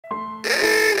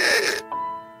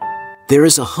There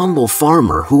is a humble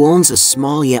farmer who owns a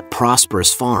small yet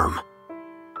prosperous farm.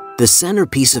 The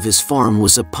centerpiece of his farm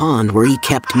was a pond where he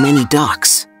kept many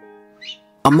ducks.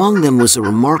 Among them was a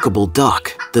remarkable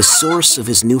duck, the source of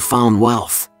his newfound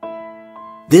wealth.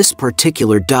 This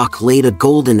particular duck laid a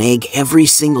golden egg every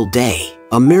single day,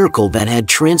 a miracle that had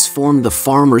transformed the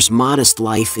farmer's modest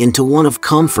life into one of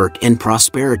comfort and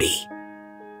prosperity.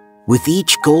 With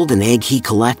each golden egg he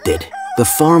collected, the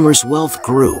farmer's wealth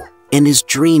grew, and his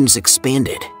dreams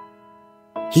expanded.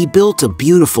 He built a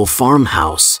beautiful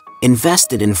farmhouse,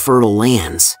 invested in fertile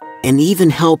lands, and even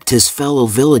helped his fellow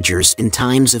villagers in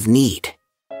times of need.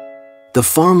 The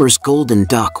farmer's golden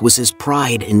duck was his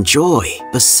pride and joy,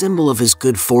 a symbol of his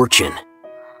good fortune.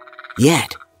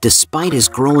 Yet, despite his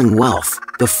growing wealth,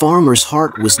 the farmer's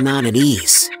heart was not at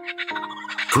ease.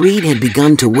 Greed had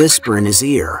begun to whisper in his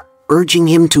ear, urging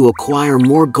him to acquire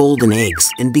more golden eggs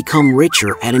and become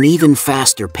richer at an even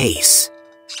faster pace.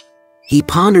 He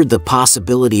pondered the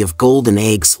possibility of golden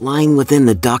eggs lying within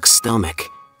the duck's stomach,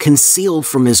 concealed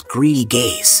from his greedy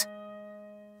gaze.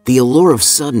 The allure of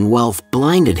sudden wealth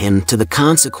blinded him to the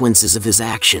consequences of his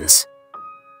actions.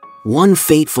 One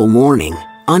fateful morning,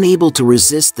 unable to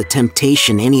resist the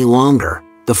temptation any longer,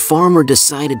 the farmer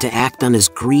decided to act on his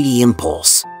greedy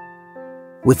impulse.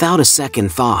 Without a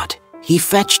second thought, he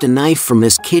fetched a knife from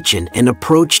his kitchen and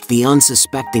approached the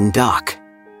unsuspecting duck.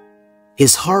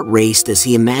 His heart raced as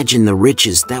he imagined the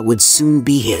riches that would soon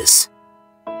be his.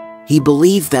 He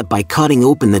believed that by cutting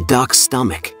open the duck's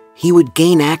stomach, he would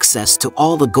gain access to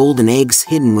all the golden eggs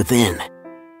hidden within.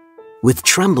 With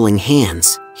trembling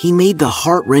hands, he made the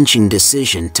heart-wrenching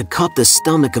decision to cut the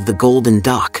stomach of the golden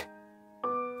duck.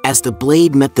 As the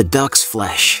blade met the duck's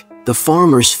flesh, the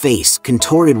farmer's face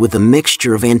contorted with a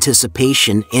mixture of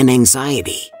anticipation and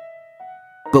anxiety.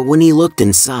 But when he looked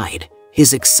inside,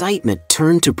 his excitement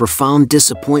turned to profound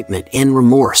disappointment and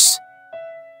remorse.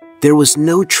 There was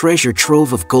no treasure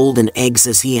trove of golden eggs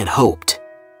as he had hoped.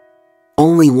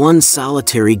 Only one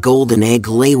solitary golden egg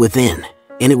lay within,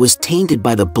 and it was tainted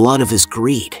by the blood of his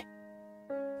greed.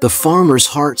 The farmer's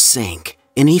heart sank,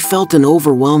 and he felt an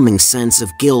overwhelming sense of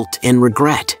guilt and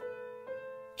regret.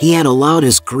 He had allowed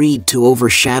his greed to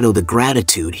overshadow the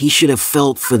gratitude he should have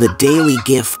felt for the daily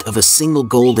gift of a single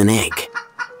golden egg.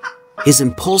 His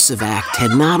impulsive act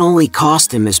had not only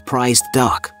cost him his prized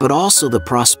duck, but also the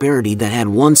prosperity that had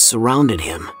once surrounded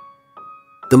him.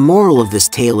 The moral of this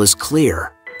tale is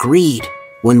clear: greed,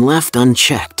 when left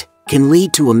unchecked, can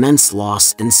lead to immense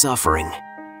loss and suffering.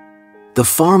 The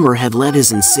farmer had let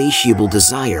his insatiable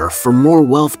desire for more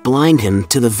wealth blind him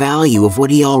to the value of what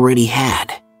he already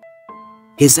had.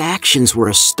 His actions were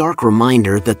a stark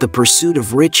reminder that the pursuit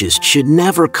of riches should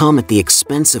never come at the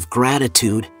expense of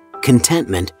gratitude,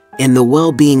 contentment, and the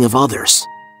well-being of others.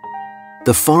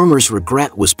 The farmer's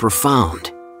regret was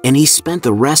profound, and he spent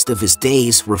the rest of his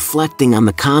days reflecting on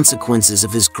the consequences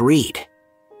of his greed.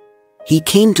 He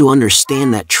came to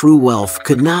understand that true wealth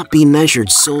could not be measured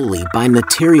solely by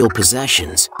material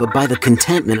possessions, but by the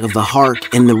contentment of the heart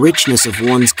and the richness of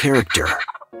one's character.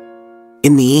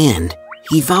 In the end,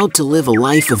 he vowed to live a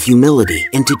life of humility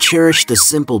and to cherish the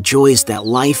simple joys that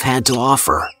life had to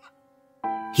offer.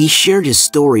 He shared his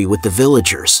story with the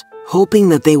villagers, hoping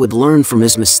that they would learn from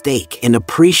his mistake and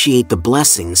appreciate the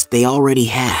blessings they already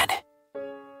had.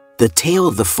 The tale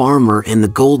of the farmer and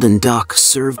the golden duck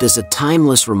served as a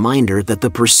timeless reminder that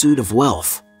the pursuit of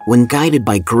wealth, when guided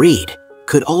by greed,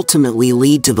 could ultimately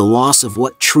lead to the loss of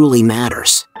what truly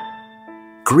matters.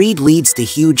 Greed leads to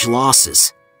huge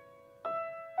losses,